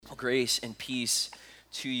Grace and peace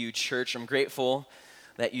to you, church. I'm grateful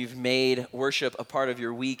that you've made worship a part of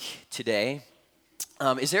your week today.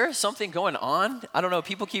 Is there something going on? I don't know.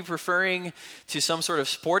 People keep referring to some sort of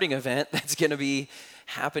sporting event that's going to be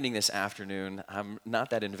happening this afternoon. I'm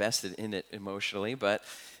not that invested in it emotionally, but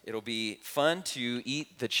it'll be fun to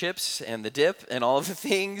eat the chips and the dip and all of the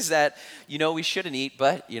things that, we shouldn't eat.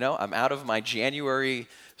 But, I'm out of my January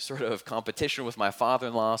sort of competition with my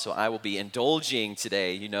father-in-law, so I will be indulging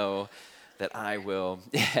today, that I will.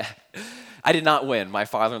 Yeah. I did not win. My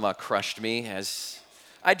father-in-law crushed me, as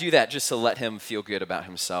I do that just to let him feel good about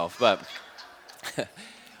himself. But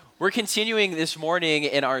we're continuing this morning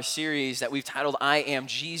in our series that we've titled, I Am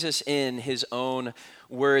Jesus in His Own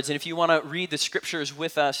Words. And if you want to read the scriptures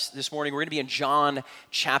with us this morning, we're going to be in John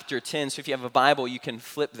chapter 10. So if you have a Bible, you can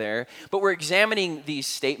flip there. But we're examining these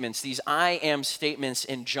statements, these I am statements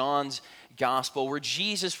in John's gospel, where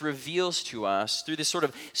Jesus reveals to us through this sort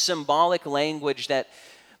of symbolic language that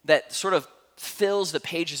sort of fills the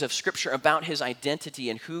pages of Scripture about his identity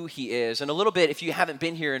and who he is. And a little bit, if you haven't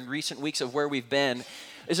been here in recent weeks of where we've been,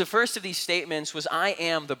 is the first of these statements was, I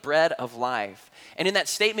am the bread of life. And in that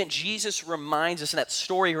statement, Jesus reminds us, and that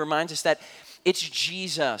story reminds us that it's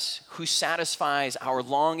Jesus who satisfies our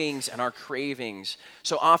longings and our cravings.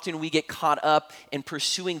 So often we get caught up in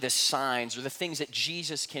pursuing the signs or the things that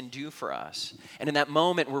Jesus can do for us. And in that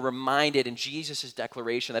moment, we're reminded in Jesus'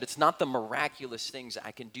 declaration that it's not the miraculous things that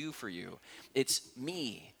I can do for you. It's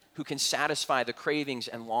me who can satisfy the cravings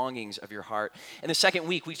and longings of your heart. In the second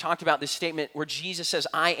week, we talked about this statement where Jesus says,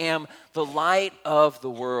 I am the light of the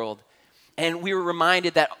world. And we were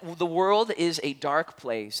reminded that the world is a dark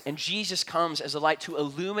place, and Jesus comes as a light to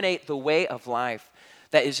illuminate the way of life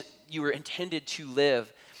that is you were intended to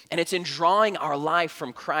live. And it's in drawing our life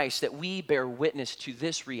from Christ that we bear witness to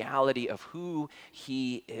this reality of who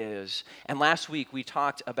he is. And last week, we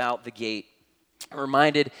talked about the gate. We're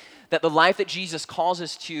reminded that the life that Jesus calls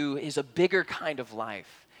us to is a bigger kind of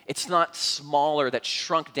life. It's not smaller, that's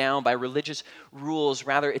shrunk down by religious rules.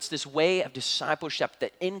 Rather, it's this way of discipleship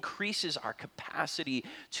that increases our capacity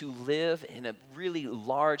to live in a really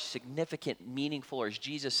large, significant, meaningful, or as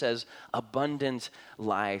Jesus says, abundant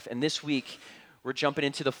life. And this week, we're jumping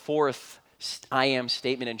into the fourth I am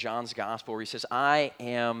statement in John's gospel where he says, I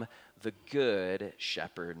am the good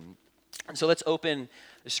shepherd. And so let's open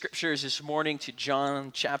the scriptures this morning to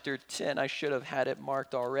John chapter 10. I should have had it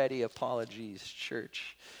marked already. Apologies,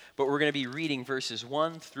 church. But we're going to be reading verses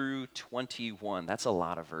 1 through 21. That's a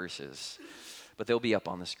lot of verses, but they'll be up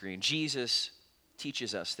on the screen. Jesus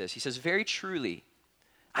teaches us this. He says, very truly,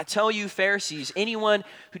 I tell you, Pharisees, anyone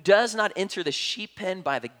who does not enter the sheep pen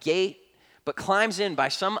by the gate, but climbs in by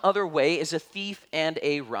some other way is a thief and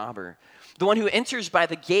a robber. The one who enters by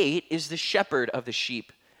the gate is the shepherd of the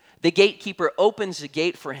sheep. The gatekeeper opens the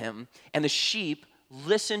gate for him, and the sheep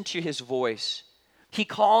listen to his voice. He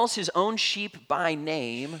calls his own sheep by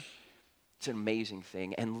name, it's an amazing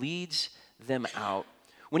thing, and leads them out.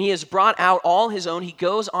 When he has brought out all his own, he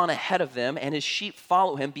goes on ahead of them, and his sheep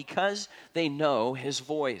follow him because they know his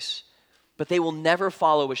voice. But they will never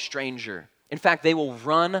follow a stranger. In fact, they will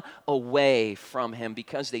run away from him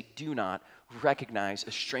because they do not recognize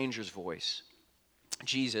a stranger's voice.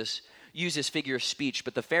 Jesus used this figure of speech,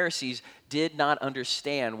 but the Pharisees did not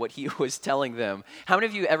understand what he was telling them. How many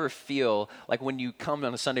of you ever feel like when you come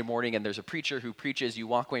on a Sunday morning and there's a preacher who preaches, you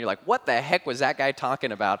walk away and you're like, what the heck was that guy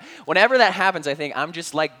talking about? Whenever that happens, I think I'm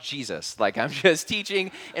just like Jesus. Like I'm just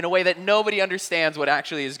teaching in a way that nobody understands what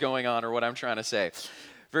actually is going on or what I'm trying to say.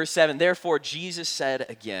 Verse 7, therefore Jesus said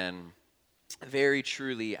again, very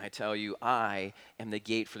truly I tell you, I am the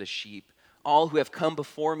gate for the sheep. All who have come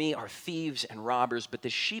before me are thieves and robbers, but the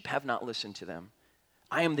sheep have not listened to them.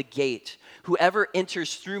 I am the gate. Whoever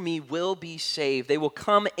enters through me will be saved. They will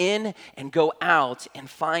come in and go out and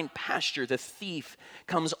find pasture. The thief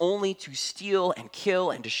comes only to steal and kill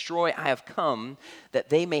and destroy. I have come that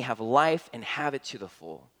they may have life and have it to the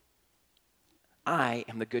full. I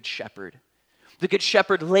am the good shepherd. The good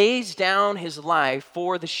shepherd lays down his life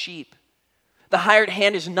for the sheep. The hired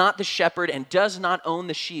hand is not the shepherd and does not own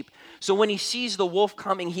the sheep. So when he sees the wolf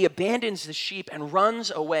coming, he abandons the sheep and runs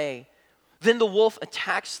away. Then the wolf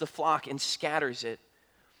attacks the flock and scatters it.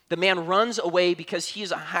 The man runs away because he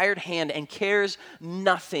is a hired hand and cares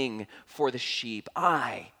nothing for the sheep.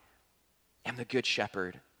 I am the good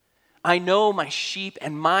shepherd. I know my sheep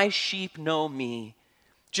and my sheep know me.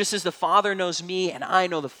 Just as the Father knows me and I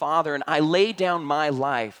know the Father, and I lay down my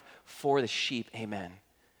life for the sheep. Amen.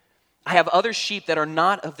 I have other sheep that are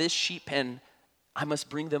not of this sheep pen. I must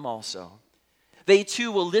bring them also. They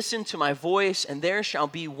too will listen to my voice, and there shall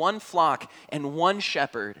be one flock and one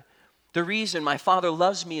shepherd. The reason my Father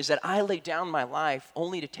loves me is that I lay down my life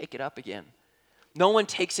only to take it up again. No one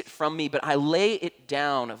takes it from me, but I lay it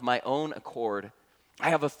down of my own accord. I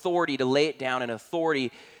have authority to lay it down and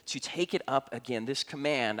authority to take it up again. This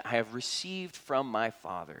command I have received from my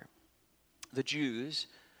Father." The Jews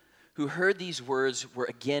who heard these words were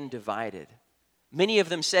again divided. Many of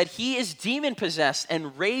them said, "He is demon-possessed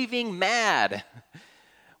and raving mad.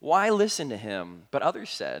 Why listen to him?" But others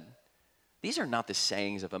said, "These are not the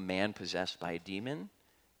sayings of a man possessed by a demon.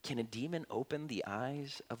 Can a demon open the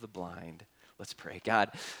eyes of the blind?" Let's pray.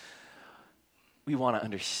 God, we want to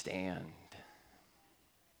understand.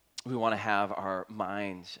 We want to have our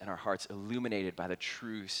minds and our hearts illuminated by the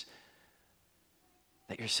truths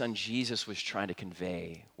that your son Jesus was trying to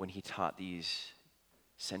convey when he taught these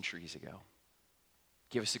centuries ago.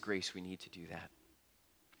 Give us the grace we need to do that.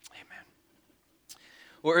 Amen.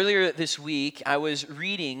 Well, earlier this week, I was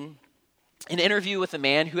reading an interview with a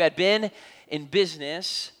man who had been in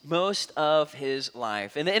business most of his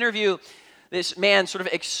life. In the interview, this man sort of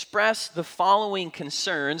expressed the following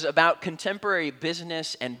concerns about contemporary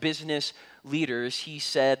business and business leaders. He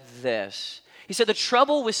said this. He said, "The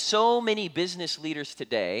trouble with so many business leaders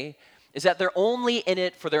today is that they're only in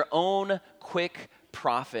it for their own quick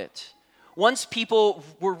profit. Once people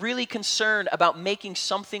were really concerned about making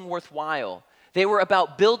something worthwhile. They were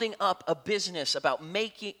about building up a business, about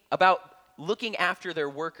looking after their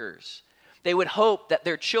workers. They would hope that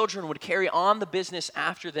their children would carry on the business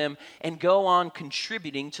after them and go on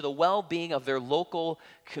contributing to the well-being of their local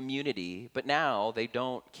community. But now they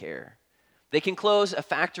don't care. They can close a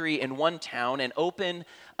factory in one town and open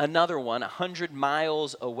another one 100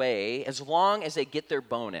 miles away as long as they get their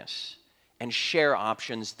bonus and share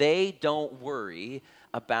options. They don't worry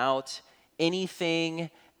about anything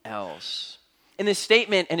else." In this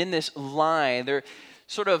statement and in this line, there are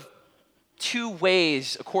sort of two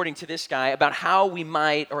ways, according to this guy, about how we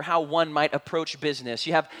might or how one might approach business.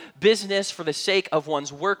 You have business for the sake of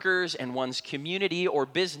one's workers and one's community, or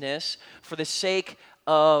business for the sake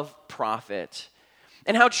of profit.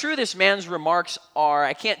 And how true this man's remarks are,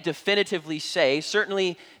 I can't definitively say.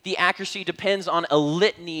 Certainly, the accuracy depends on a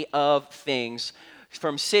litany of things,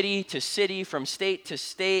 from city to city, from state to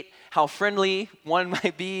state, how friendly one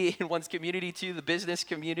might be in one's community to the business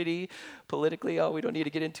community. Politically, we don't need to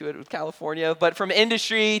get into it with California, but from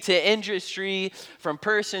industry to industry, from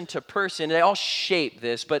person to person, they all shape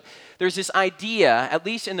this. But there's this idea, at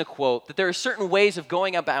least in the quote, that there are certain ways of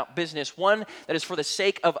going about business, one that is for the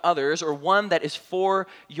sake of others, or one that is for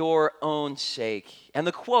your own sake. And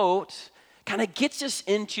the quote kind of gets us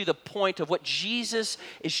into the point of what Jesus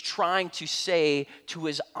is trying to say to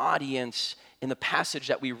his audience in the passage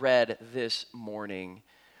that we read this morning.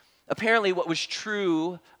 Apparently, what was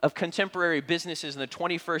true of contemporary businesses in the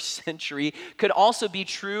 21st century could also be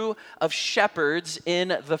true of shepherds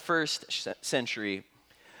in the first century.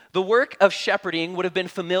 The work of shepherding would have been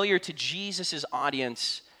familiar to Jesus'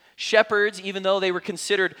 audience. Shepherds, even though they were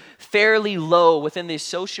considered fairly low within the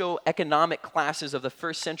socioeconomic classes of the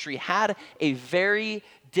first century, had a very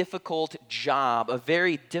difficult job, a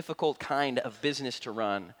very difficult kind of business to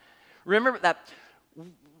run. Remember that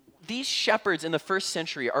these shepherds in the first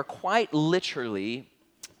century are quite literally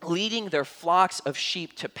leading their flocks of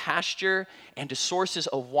sheep to pasture and to sources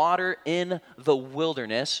of water in the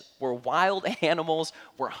wilderness where wild animals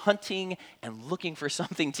were hunting and looking for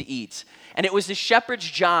something to eat. And it was the shepherd's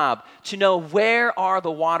job to know, where are the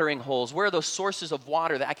watering holes? Where are those sources of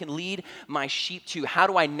water that I can lead my sheep to? How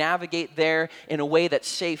do I navigate there in a way that's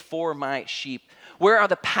safe for my sheep? Where are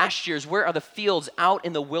the pastures? Where are the fields out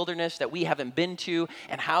in the wilderness that we haven't been to?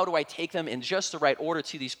 And how do I take them in just the right order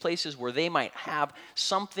to these places where they might have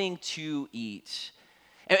something to eat?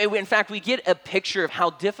 And in fact, we get a picture of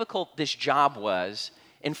how difficult this job was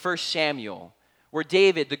in 1 Samuel, where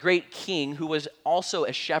David, the great king, who was also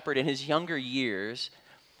a shepherd in his younger years,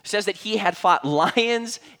 says that he had fought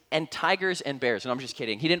lions and tigers and bears. And I'm just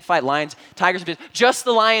kidding. He didn't fight lions, tigers, and bears. Just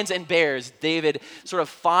the lions and bears David sort of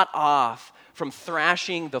fought off from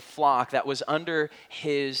thrashing the flock that was under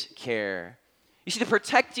his care. You see, the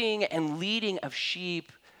protecting and leading of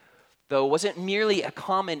sheep, though, wasn't merely a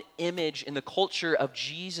common image in the culture of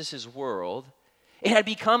Jesus' world. It had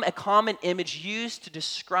become a common image used to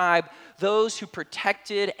describe those who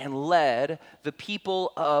protected and led the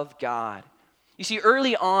people of God. You see,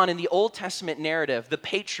 early on in the Old Testament narrative, the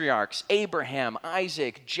patriarchs, Abraham,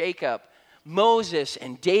 Isaac, Jacob, Moses,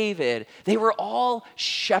 and David, they were all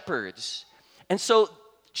shepherds. And so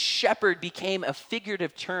shepherd became a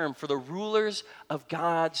figurative term for the rulers of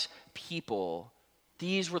God's people.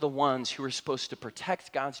 These were the ones who were supposed to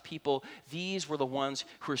protect God's people. These were the ones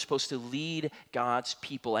who were supposed to lead God's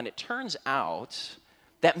people. And it turns out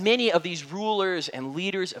that many of these rulers and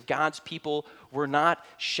leaders of God's people were not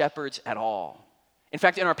shepherds at all. In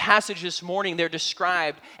fact, in our passage this morning, they're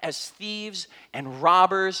described as thieves and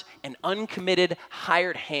robbers and uncommitted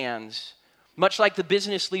hired hands. Much like the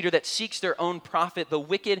business leader that seeks their own profit, the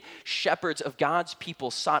wicked shepherds of God's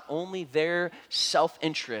people sought only their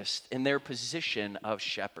self-interest in their position of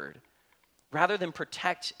shepherd. Rather than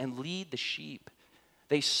protect and lead the sheep,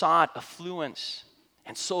 they sought affluence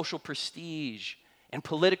and social prestige and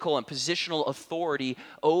political and positional authority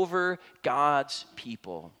over God's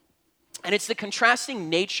people. And it's the contrasting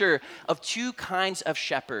nature of two kinds of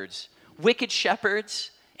shepherds, wicked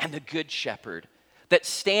shepherds and the good shepherd, that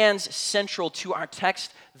stands central to our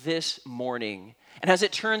text this morning. And as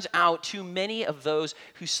it turns out, too many of those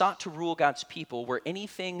who sought to rule God's people were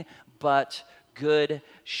anything but good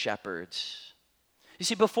shepherds. You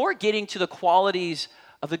see, before getting to the qualities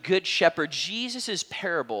of the good shepherd, Jesus'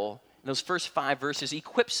 parable, in those first 5 verses,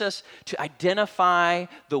 equips us to identify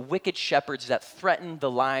the wicked shepherds that threaten the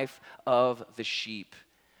life of the sheep.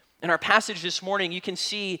 In our passage this morning, you can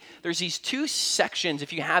see there's these 2 sections,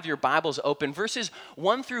 if you have your Bibles open. Verses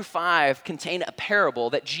 1 through 5 contain a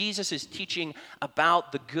parable that Jesus is teaching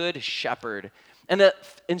about the good shepherd. And the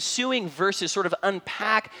ensuing verses sort of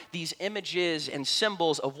unpack these images and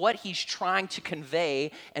symbols of what he's trying to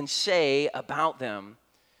convey and say about them.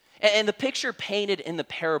 And the picture painted in the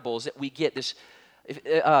parables that we get,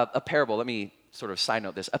 a parable, let me sort of side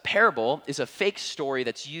note this. A parable is a fake story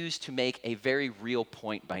that's used to make a very real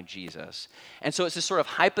point by Jesus. And so it's this sort of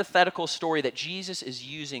hypothetical story that Jesus is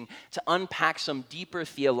using to unpack some deeper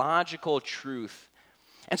theological truth.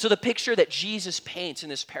 And so the picture that Jesus paints in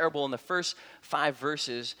this parable in the first 5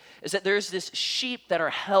 verses is that there's this sheep that are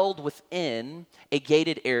held within a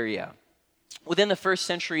gated area. Within the first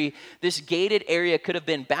century, this gated area could have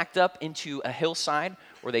been backed up into a hillside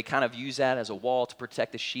where they kind of use that as a wall to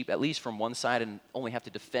protect the sheep, at least from one side, and only have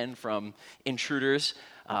to defend from intruders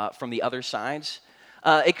from the other sides.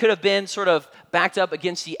 It could have been sort of backed up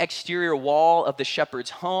against the exterior wall of the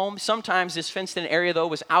shepherd's home. Sometimes this fenced-in area, though,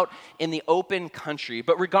 was out in the open country.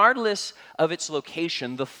 But regardless of its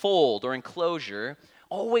location, the fold or enclosure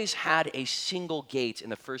always had a single gate in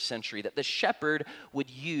the first century that the shepherd would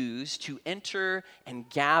use to enter and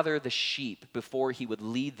gather the sheep before he would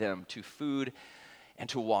lead them to food and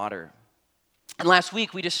to water. And last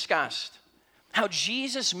week we discussed how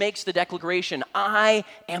Jesus makes the declaration, I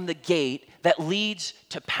am the gate that leads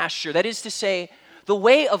to pasture. That is to say, the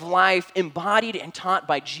way of life embodied and taught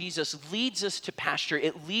by Jesus leads us to pasture.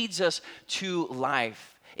 It leads us to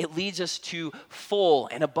life. It leads us to full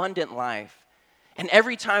and abundant life. And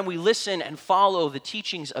every time we listen and follow the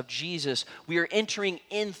teachings of Jesus, we are entering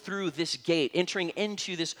in through this gate, entering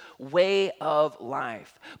into this way of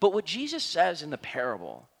life. But what Jesus says in the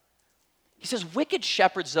parable, he says, wicked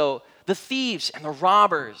shepherds, though, the thieves and the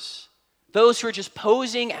robbers, those who are just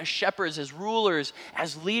posing as shepherds, as rulers,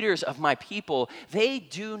 as leaders of my people, they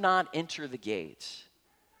do not enter the gates.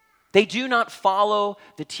 They do not follow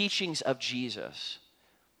the teachings of Jesus.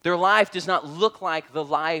 Their life does not look like the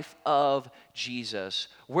life of Jesus.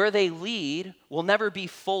 Where they lead will never be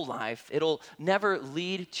full life. It'll never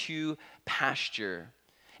lead to pasture.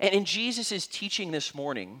 And in Jesus' teaching this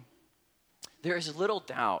morning, there is little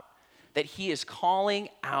doubt that he is calling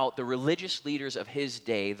out the religious leaders of his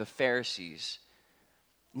day, the Pharisees,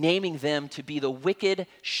 naming them to be the wicked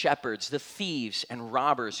shepherds, the thieves and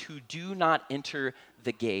robbers who do not enter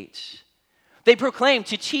the gates. They proclaim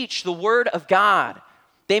to teach the word of God.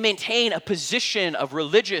 They maintain a position of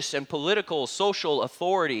religious and political, social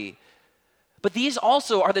authority. But these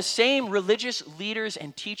also are the same religious leaders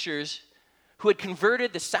and teachers who had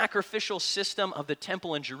converted the sacrificial system of the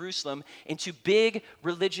temple in Jerusalem into big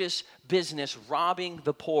religious business, robbing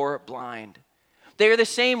the poor blind. They are the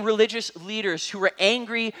same religious leaders who were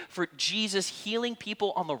angry for Jesus healing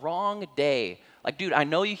people on the wrong day. Like, dude, I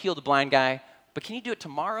know you healed a blind guy, but can you do it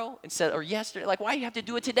tomorrow instead or yesterday? Like, why do you have to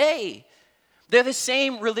do it today? They're the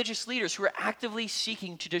same religious leaders who are actively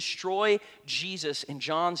seeking to destroy Jesus in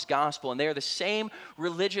John's gospel. And they are the same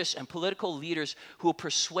religious and political leaders who will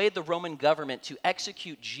persuade the Roman government to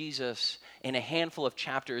execute Jesus in a handful of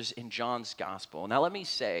chapters in John's gospel. Now, let me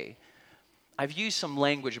say, I've used some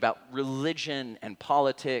language about religion and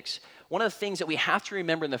politics. One of the things that we have to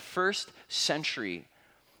remember in the first century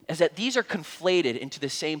is that these are conflated into the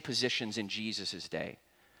same positions in Jesus' day.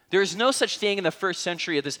 There is no such thing in the first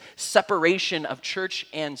century of this separation of church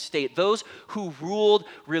and state. Those who ruled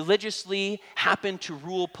religiously happened to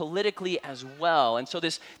rule politically as well. And so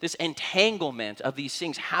this entanglement of these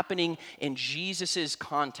things happening in Jesus'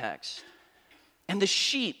 context. And the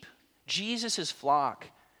sheep, Jesus' flock,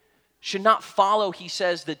 should not follow, he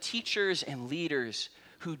says, the teachers and leaders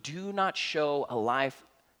who do not show a life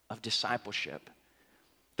of discipleship.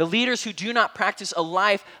 The leaders who do not practice a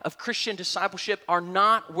life of Christian discipleship are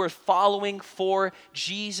not worth following for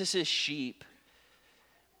Jesus' sheep.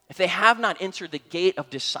 If they have not entered the gate of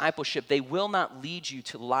discipleship, they will not lead you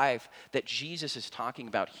to life that Jesus is talking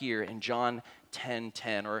about here in John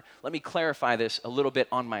 10:10. Or let me clarify this a little bit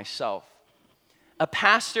on myself. A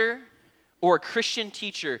pastor or a Christian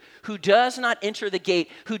teacher who does not enter the gate,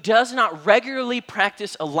 who does not regularly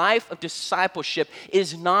practice a life of discipleship,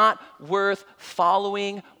 is not worth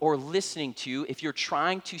following or listening to if you're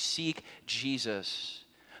trying to seek Jesus.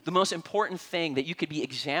 The most important thing that you could be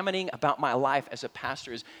examining about my life as a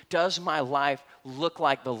pastor is, does my life look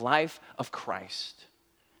like the life of Christ?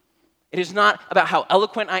 It is not about how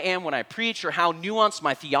eloquent I am when I preach, or how nuanced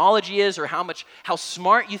my theology is, or how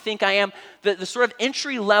smart you think I am. The sort of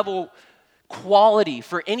entry-level quality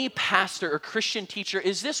for any pastor or Christian teacher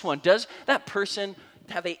is this one. Does that person,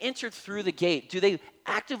 have they entered through the gate? Do they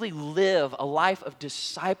actively live a life of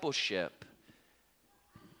discipleship?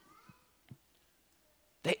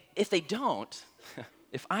 If they don't,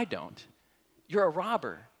 if I don't, you're a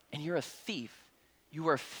robber and you're a thief. You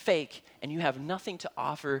are fake and you have nothing to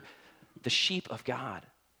offer the sheep of God.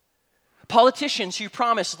 Politicians who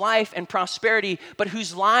promise life and prosperity, but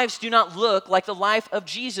whose lives do not look like the life of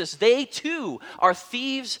Jesus, they too are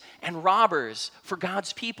thieves and robbers for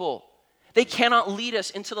God's people. They cannot lead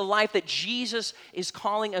us into the life that Jesus is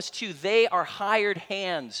calling us to. They are hired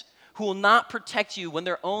hands who will not protect you when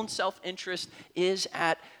their own self-interest is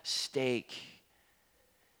at stake.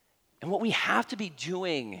 And what we have to be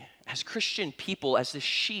doing as Christian people, as the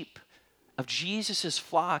sheep of Jesus'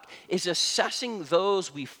 flock, is assessing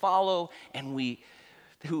those we follow and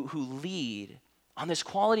who lead on this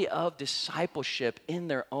quality of discipleship in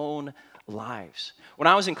their own lives. When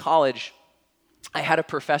I was in college, I had a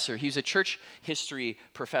professor. He was a church history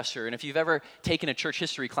professor. And if you've ever taken a church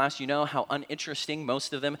history class, you know how uninteresting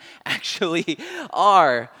most of them actually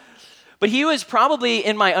are. But he was probably,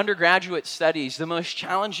 in my undergraduate studies, the most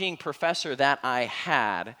challenging professor that I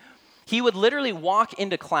had. He would literally walk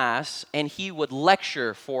into class and he would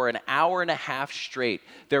lecture for an hour and a half straight.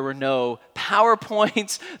 There were no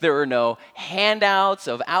PowerPoints, there were no handouts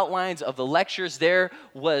of outlines of the lectures, there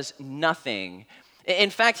was nothing.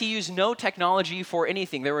 In fact, he used no technology for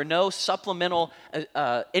anything. There were no supplemental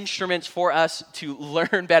instruments for us to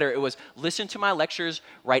learn better. It was listen to my lectures,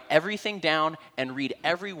 write everything down, and read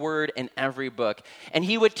every word in every book. And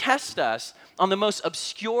he would test us on the most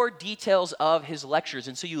obscure details of his lectures.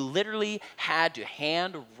 And so you literally had to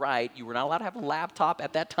handwrite. You were not allowed to have a laptop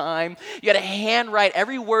at that time. You had to handwrite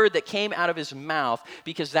every word that came out of his mouth,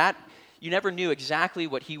 because you never knew exactly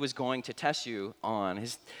what he was going to test you on.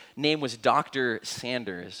 His name was Dr.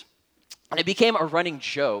 Sanders. And it became a running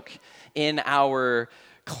joke in our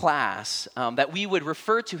class that we would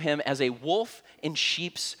refer to him as a wolf in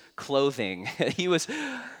sheep's clothing.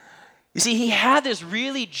 He had this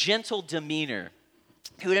really gentle demeanor.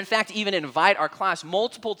 He would, in fact, even invite our class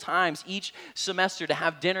multiple times each semester to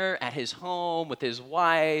have dinner at his home with his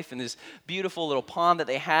wife and this beautiful little pond that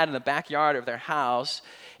they had in the backyard of their house.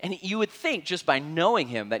 And you would think, just by knowing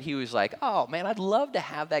him, that he was like, oh, man, I'd love to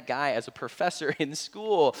have that guy as a professor in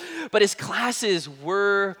school. But his classes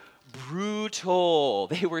were brutal.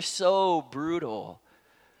 They were so brutal.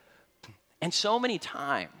 And so many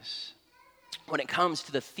times, when it comes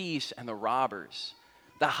to the thieves and the robbers,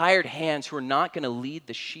 the hired hands who are not going to lead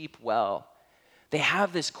the sheep well, they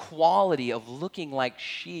have this quality of looking like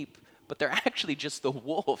sheep, but they're actually just the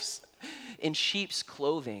wolves in sheep's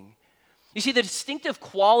clothing. You see, the distinctive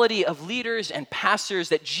quality of leaders and pastors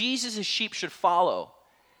that Jesus' sheep should follow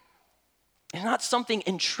is not something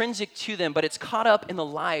intrinsic to them, but it's caught up in the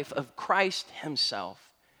life of Christ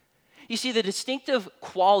himself. You see, the distinctive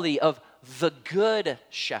quality of the good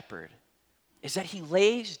shepherd is that he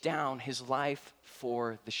lays down his life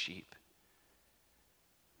for the sheep.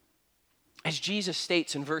 As Jesus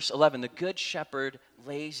states in verse 11, the good shepherd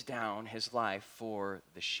lays down his life for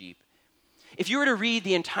the sheep. If you were to read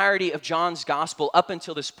the entirety of John's gospel up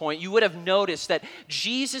until this point, you would have noticed that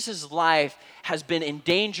Jesus' life has been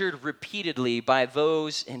endangered repeatedly by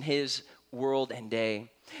those in his world and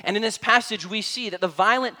day. And in this passage, we see that the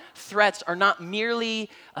violent threats are not merely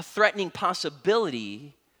a threatening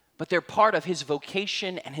possibility, but they're part of his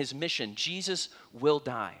vocation and his mission. Jesus will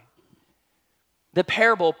die. The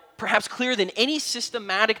parable, perhaps clearer than any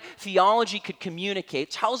systematic theology could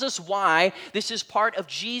communicate, tells us why this is part of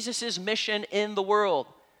Jesus' mission in the world.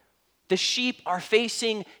 The sheep are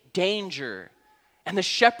facing danger, and the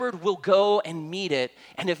shepherd will go and meet it,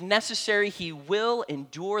 and if necessary, he will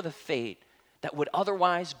endure the fate that would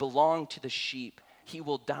otherwise belong to the sheep. He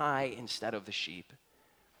will die instead of the sheep.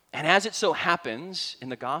 And as it so happens in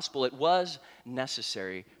the gospel, it was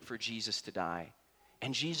necessary for Jesus to die.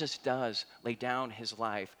 And Jesus does lay down his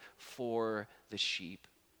life for the sheep.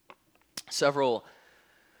 Several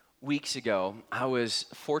weeks ago, I was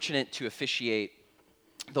fortunate to officiate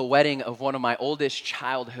the wedding of one of my oldest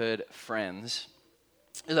childhood friends.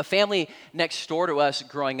 The family next door to us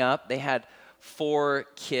growing up, they had 4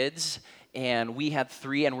 kids, and we had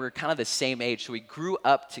 3, and we were kind of the same age, so we grew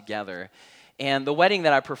up together. And the wedding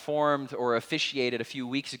that I performed or officiated a few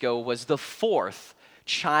weeks ago was the 4th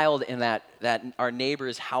child in that our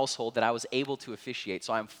neighbor's household that I was able to officiate.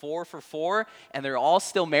 So I'm 4 for 4, and they're all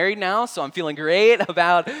still married now, so I'm feeling great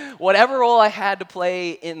about whatever role I had to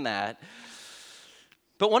play in that.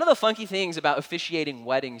 But one of the funky things about officiating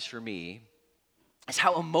weddings for me is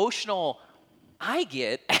how emotional I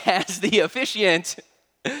get as the officiant.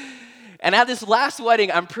 And at this last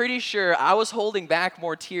wedding, I'm pretty sure I was holding back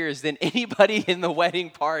more tears than anybody in the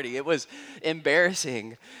wedding party. It was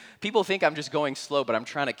embarrassing. People think I'm just going slow, but I'm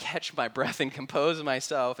trying to catch my breath and compose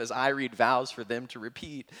myself as I read vows for them to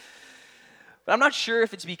repeat. But I'm not sure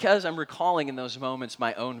if it's because I'm recalling in those moments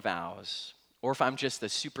my own vows, or if I'm just a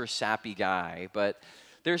super sappy guy, but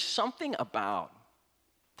there's something about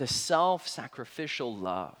the self-sacrificial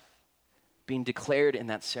love being declared in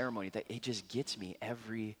that ceremony that it just gets me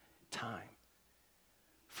every time.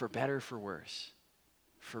 For better, for worse,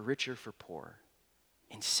 for richer, for poor,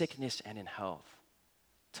 in sickness and in health,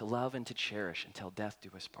 to love and to cherish until death do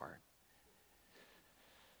us part.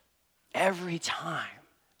 Every time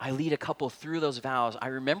I lead a couple through those vows, I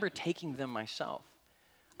remember taking them myself.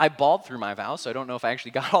 I bawled through my vows, so I don't know if I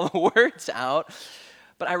actually got all the words out,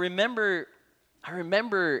 but I remember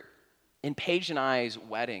in Paige and I's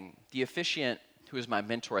wedding, the officiant, who was my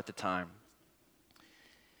mentor at the time,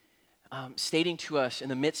 stating to us in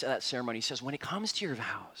the midst of that ceremony, he says, when it comes to your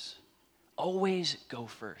vows, always go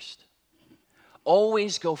first.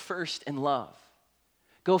 Always go first in love.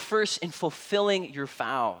 Go first in fulfilling your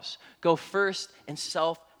vows. Go first in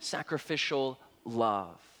self-sacrificial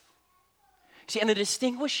love. See, and the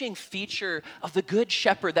distinguishing feature of the Good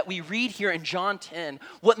Shepherd that we read here in John 10,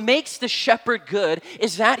 what makes the shepherd good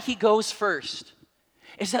is that he goes first.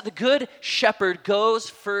 Is that the Good Shepherd goes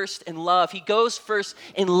first in love. He goes first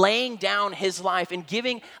in laying down his life and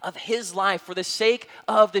giving of his life for the sake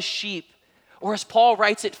of the sheep. Or as Paul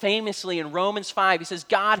writes it famously in Romans 5, he says,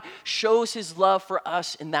 God shows his love for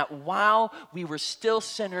us in that while we were still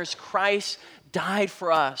sinners, Christ died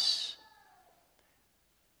for us.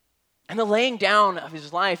 And the laying down of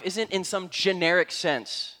his life isn't in some generic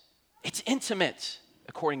sense. It's intimate,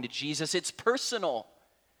 according to Jesus. It's personal.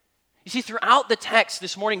 You see, throughout the text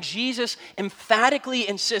this morning, Jesus emphatically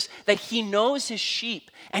insists that he knows his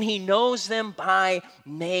sheep and he knows them by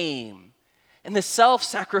name. And the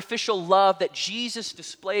self-sacrificial love that Jesus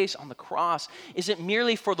displays on the cross isn't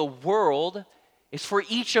merely for the world, it's for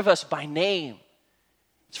each of us by name.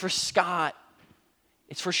 It's for Scott,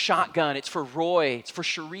 it's for Shotgun, it's for Roy, it's for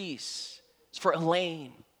Charisse, it's for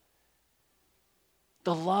Elaine.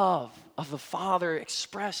 The love of the Father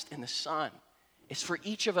expressed in the Son is for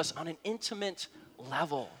each of us on an intimate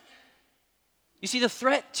level. You see, the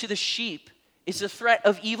threat to the sheep is the threat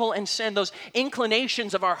of evil and sin, those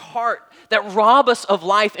inclinations of our heart that rob us of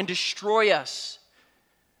life and destroy us.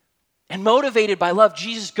 And motivated by love,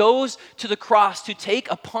 Jesus goes to the cross to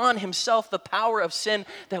take upon himself the power of sin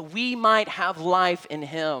that we might have life in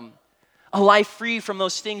him. A life free from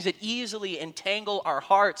those things that easily entangle our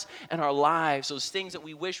hearts and our lives, those things that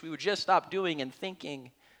we wish we would just stop doing and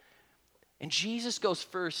thinking. And Jesus goes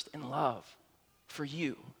first in love for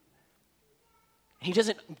you. He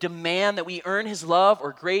doesn't demand that we earn his love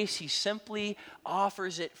or grace. He simply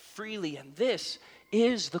offers it freely. And this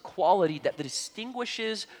is the quality that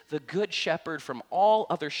distinguishes the Good Shepherd from all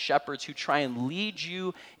other shepherds who try and lead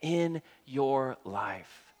you in your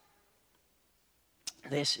life.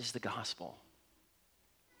 This is the gospel.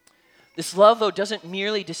 This love, though, doesn't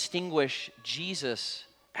merely distinguish Jesus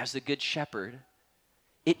as the Good Shepherd.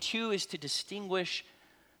 It too is to distinguish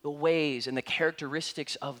the ways and the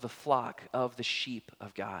characteristics of the flock, of the sheep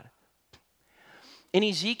of God. In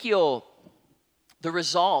Ezekiel, the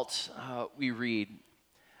result we read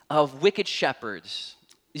of wicked shepherds,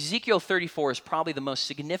 Ezekiel 34 is probably the most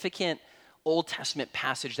significant Old Testament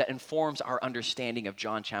passage that informs our understanding of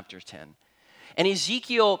John chapter 10. And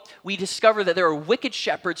Ezekiel, we discover that there are wicked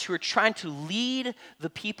shepherds who are trying to lead the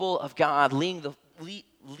people of God, leading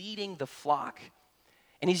the flock.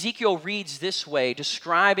 And Ezekiel reads this way,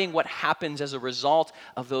 describing what happens as a result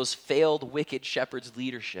of those failed wicked shepherds'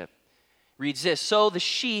 leadership. Reads this: "So the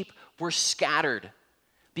sheep were scattered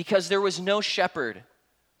because there was no shepherd.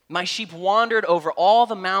 My sheep wandered over all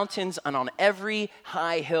the mountains and on every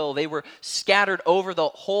high hill. They were scattered over the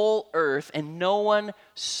whole earth, and no one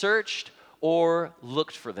searched or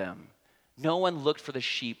looked for them." No one looked for the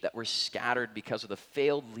sheep that were scattered because of the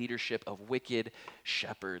failed leadership of wicked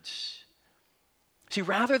shepherds. See,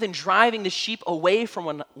 rather than driving the sheep away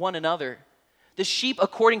from one another, the sheep,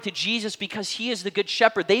 according to Jesus, because he is the good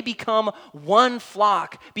shepherd, they become one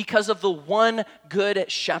flock because of the one good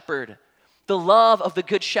shepherd. The love of the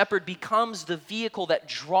good shepherd becomes the vehicle that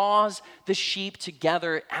draws the sheep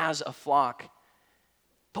together as a flock.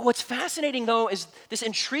 But what's fascinating, though, is this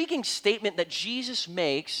intriguing statement that Jesus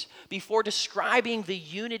makes before describing the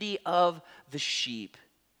unity of the sheep.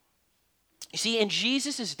 You see, in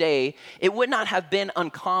Jesus' day, it would not have been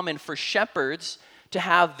uncommon for shepherds to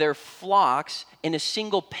have their flocks in a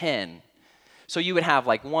single pen. So you would have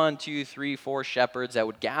like 1, 2, 3, 4 shepherds that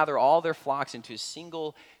would gather all their flocks into a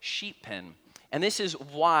single sheep pen. And this is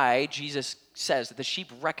why Jesus says that the sheep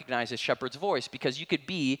recognize the shepherd's voice, because you could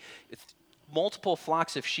be multiple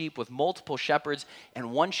flocks of sheep with multiple shepherds,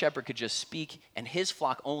 and one shepherd could just speak, and his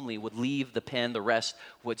flock only would leave the pen, the rest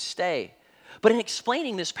would stay. But in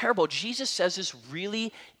explaining this parable, Jesus says this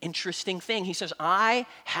really interesting thing. He says, I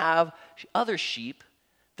have other sheep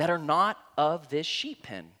that are not of this sheep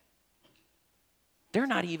pen. They're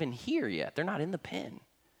not even here yet. They're not in the pen.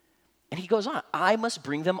 And he goes on, I must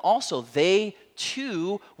bring them also. They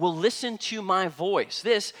too will listen to my voice.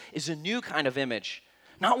 This is a new kind of image.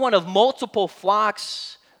 Not one of multiple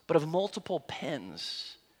flocks, but of multiple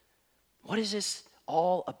pens. What is this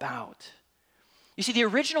all about? You see, the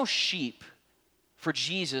original sheep for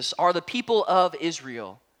Jesus are the people of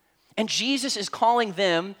Israel. And Jesus is calling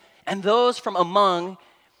them and those from among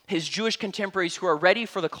his Jewish contemporaries who are ready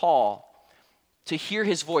for the call to hear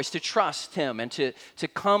his voice, to trust him, and to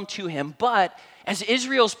come to him. But as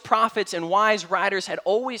Israel's prophets and wise writers had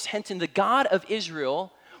always hinted, the God of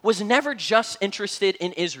Israel was never just interested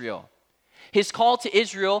in Israel. His call to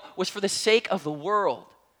Israel was for the sake of the world.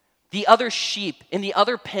 The other sheep in the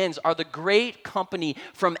other pens are the great company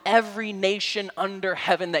from every nation under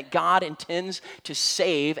heaven that God intends to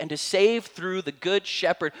save, and to save through the good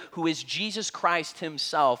shepherd who is Jesus Christ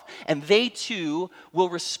himself. And they too will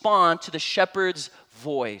respond to the shepherd's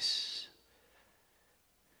voice.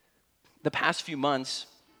 The past few months,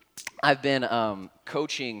 I've been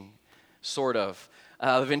coaching, sort of,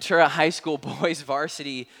 the Ventura High School boys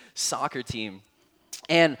varsity soccer team.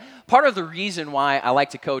 And part of the reason why I like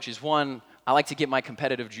to coach is, one, I like to get my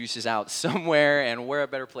competitive juices out somewhere, and where a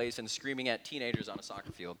better place than screaming at teenagers on a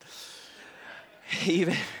soccer field.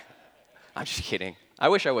 I'm just kidding. I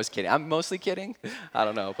wish I was kidding. I'm mostly kidding. I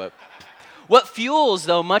don't know, but what fuels,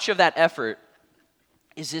 though, much of that effort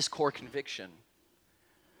is this core conviction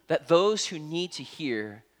that those who need to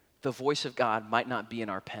hear the voice of God might not be in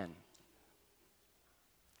our pen.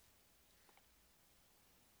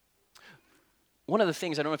 One of the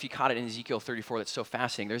things, I don't know if you caught it in Ezekiel 34, that's so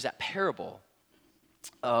fascinating, there's that parable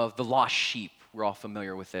of the lost sheep. We're all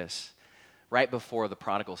familiar with this, right before the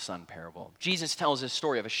prodigal son parable. Jesus tells this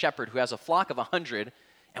story of a shepherd who has a flock of 100,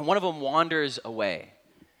 and one of them wanders away.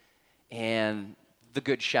 And the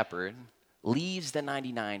good shepherd leaves the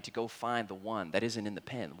 99 to go find the one that isn't in the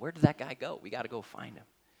pen. Where did that guy go? We got to go find him.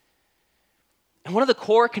 And one of the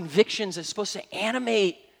core convictions that's supposed to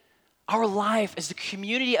animate our life as the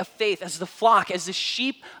community of faith, as the flock, as the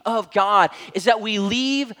sheep of God, is that we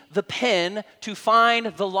leave the pen to find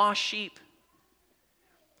the lost sheep.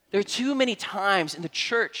 There are too many times in the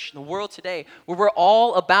church, in the world today, where we're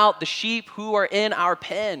all about the sheep who are in our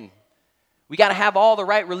pen. We got to have all the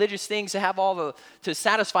right religious things to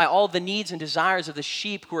satisfy all the needs and desires of the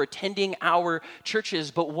sheep who are attending our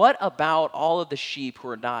churches. But what about all of the sheep who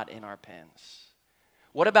are not in our pens?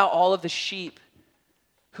 What about all of the sheep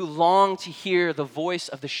who long to hear the voice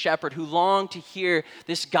of the shepherd, who long to hear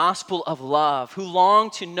this gospel of love, who long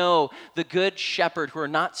to know the good shepherd, who are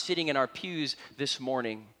not sitting in our pews this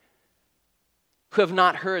morning, who have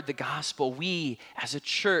not heard the gospel? We, as a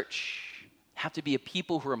church, have to be a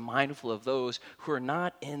people who are mindful of those who are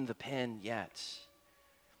not in the pen yet.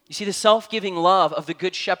 You see, the self-giving love of the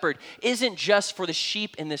good shepherd isn't just for the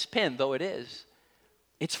sheep in this pen, though it is.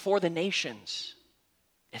 It's for the nations.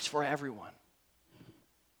 It's for everyone.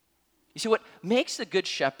 You see, what makes the good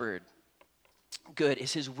shepherd good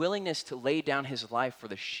is his willingness to lay down his life for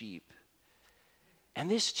the sheep. And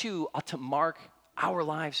this too ought to mark our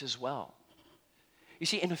lives as well. You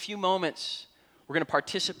see, in a few moments, we're going to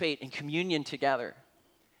participate in communion together.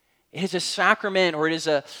 It is a sacrament, or it is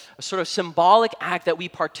a sort of symbolic act that we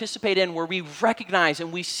participate in where we recognize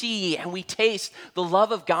and we see and we taste the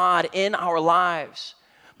love of God in our lives.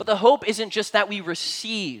 But the hope isn't just that we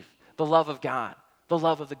receive the love of God, the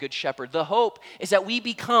love of the Good Shepherd. The hope is that we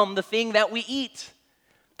become the thing that we eat,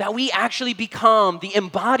 that we actually become the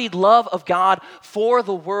embodied love of God for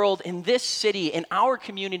the world in this city, in our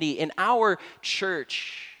community, in our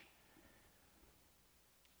church.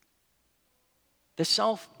 The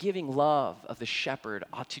self-giving love of the shepherd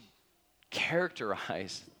ought to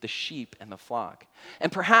characterize the sheep and the flock.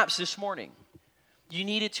 And perhaps this morning, you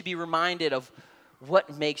needed to be reminded of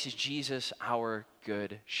what makes Jesus our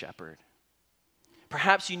good shepherd.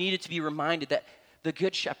 Perhaps you needed to be reminded that the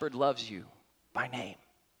good shepherd loves you by name.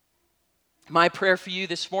 My prayer for you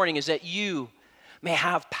this morning is that you may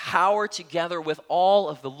have power together with all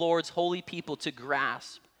of the Lord's holy people to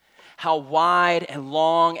grasp how wide and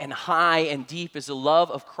long and high and deep is the love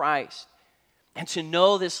of Christ, and to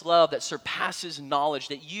know this love that surpasses knowledge,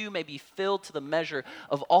 that you may be filled to the measure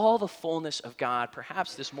of all the fullness of God.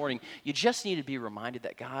 Perhaps this morning you just need to be reminded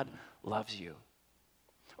that God loves you.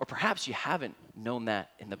 Or perhaps you haven't known that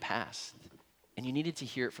in the past, and you needed to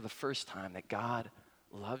hear it for the first time, that God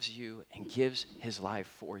loves you and gives his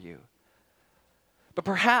life for you. But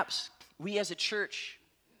perhaps we as a church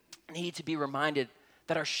need to be reminded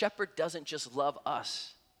that our shepherd doesn't just love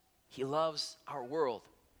us. He loves our world.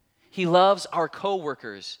 He loves our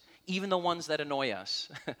coworkers, even the ones that annoy us.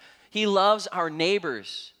 He loves our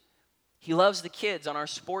neighbors. He loves the kids on our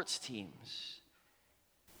sports teams.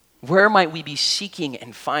 Where might we be seeking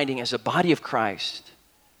and finding as a body of Christ?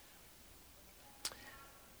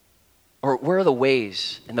 Or where are the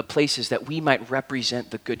ways and the places that we might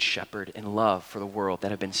represent the Good Shepherd in love for the world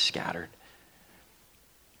that have been scattered?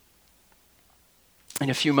 In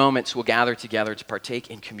a few moments, we'll gather together to partake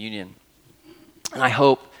in communion. And I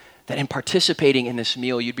hope that in participating in this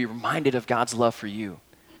meal, you'd be reminded of God's love for you.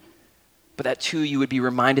 But that too, you would be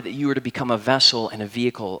reminded that you are to become a vessel and a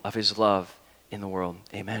vehicle of his love in the world.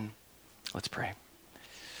 Amen. Let's pray.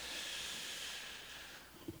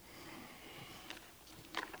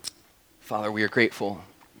 Father, we are grateful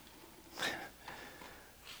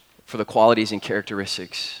for the qualities and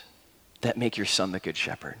characteristics that make your Son the Good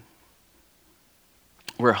Shepherd.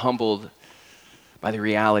 We're humbled by the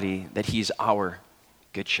reality that he's our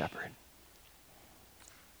Good Shepherd.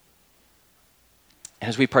 And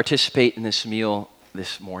as we participate in this meal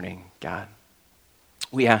this morning, God,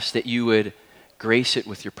 we ask that you would grace it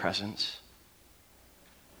with your presence,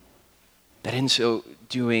 that in so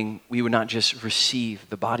doing, we would not just receive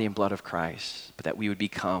the body and blood of Christ, but that we would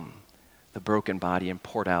become the broken body and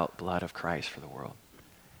poured out blood of Christ for the world.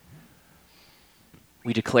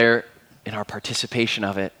 We declare in our participation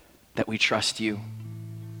of it that we trust you,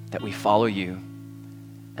 that we follow you,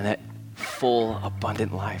 and that full,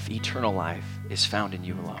 abundant life, eternal life, is found in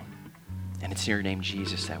you alone. And it's in your name,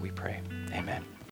 Jesus, that we pray. Amen.